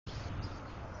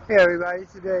Hey everybody,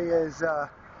 today is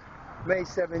May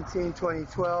 17,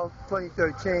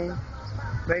 2013.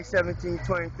 May 17,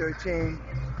 2013.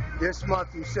 This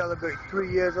month we celebrate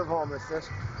 3 years of homelessness,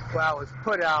 where I was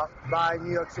put out by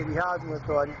New York City Housing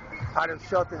Authority out of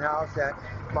Shelton House that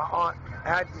my aunt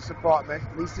had this apartment,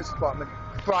 leased this apartment,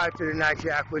 prior to the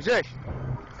NYCHA acquisition.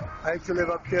 I used to live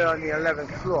up there on the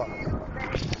 11th floor.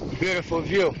 Beautiful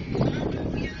view.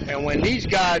 And when these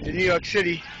guys in New York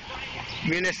City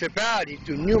municipality,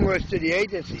 through numerous city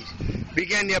agencies,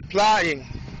 began their plotting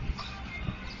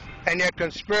and their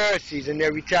conspiracies and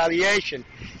their retaliation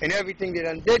and everything they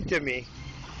done did to me,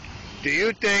 do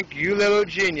you think you little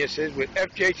geniuses with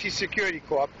FJC Security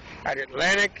Corp at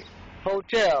Atlantic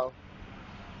Hotel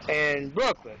in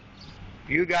Brooklyn,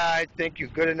 you guys think you're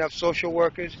good enough social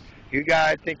workers? You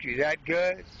guys think you're that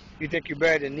good? You think you're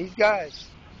better than these guys?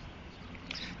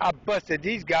 I busted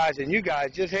these guys, and you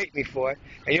guys just hate me for it.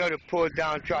 And you ought to pull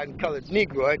down, trodden colored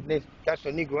Negroid. That's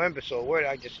a Negro imbecile word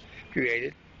I just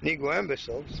created. Negro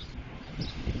imbeciles.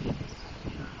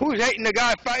 Who's hating the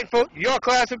guy fighting for your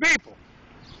class of people?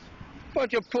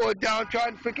 Bunch of pulled down,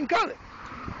 trodden freaking colored.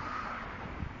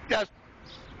 That's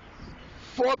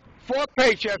four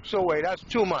paychecks away. That's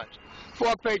 2 months.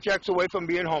 4 paychecks away from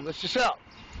being homeless yourself,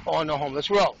 on the homeless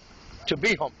road, to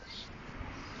be homeless.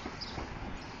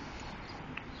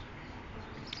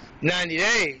 90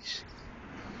 days,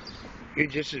 you're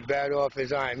just as bad off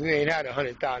as I am. You ain't had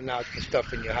 $100,000 for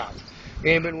stuff in your house. You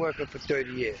ain't been working for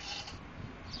 30 years.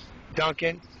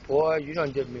 Duncan, boy, you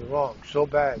done did me wrong. So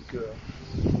bad, girl.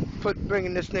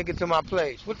 Bringing this nigga to my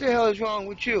place. What the hell is wrong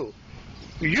with you?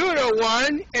 You're the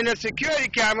one in the security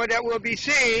camera that will be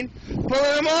seen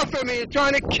pulling him off of me and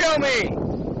trying to kill me.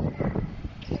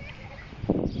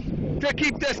 To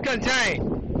keep this contained.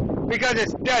 Because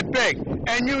it's that big.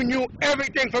 And you knew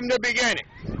everything from the beginning.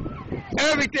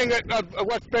 Everything of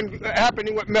what's been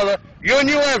happening with Miller, you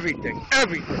knew everything.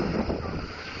 Everything.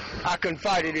 I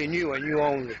confided in you and you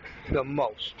only the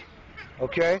most.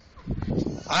 Okay?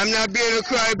 I'm not being a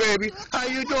crybaby. How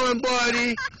you doing,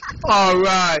 buddy? All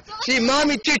right. See,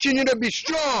 mommy teaching you to be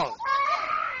strong.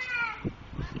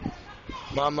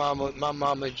 My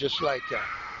mama's just like that.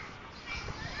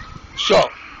 So,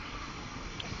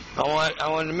 I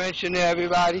want to mention to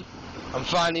everybody, I'm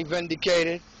finally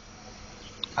vindicated.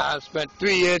 I've spent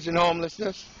 3 years in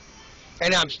homelessness,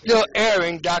 and I'm still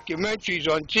airing documentaries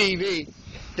on TV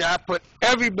that I put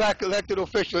every black elected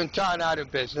official in town out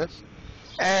of business.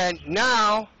 And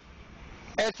now,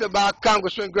 it's about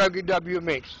Congressman Gregory W.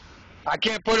 Meeks. I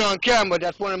can't put it on camera.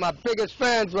 That's one of my biggest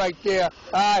fans right there.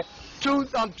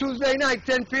 Tuesday night,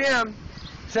 10 p.m.,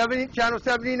 Channel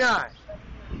 79.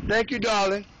 Thank you,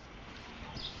 darling.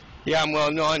 Yeah, I'm well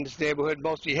known in this neighborhood,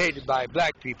 mostly hated by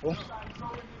black people.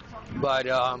 But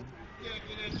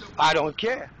I don't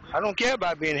care. I don't care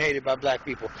about being hated by black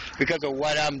people because of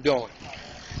what I'm doing.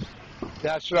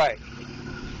 That's right.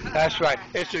 That's right.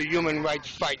 It's a human rights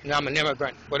fight, and I'm an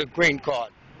immigrant with a green card.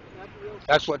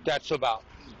 That's what that's about.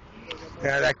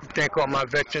 And I'd like to thank all my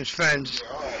veterans friends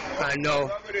I know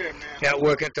that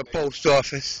work at the post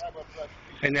office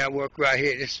and that work right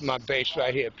here. This is my base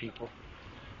right here, people.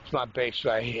 It's my base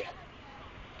right here.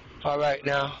 All right,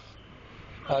 now.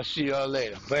 I'll see y'all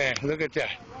later. Bam, look at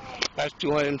that. That's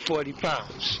 240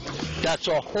 pounds. That's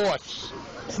a horse.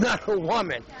 It's not a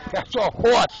woman. That's a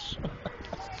horse.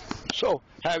 So,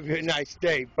 have a nice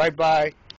day. Bye-bye.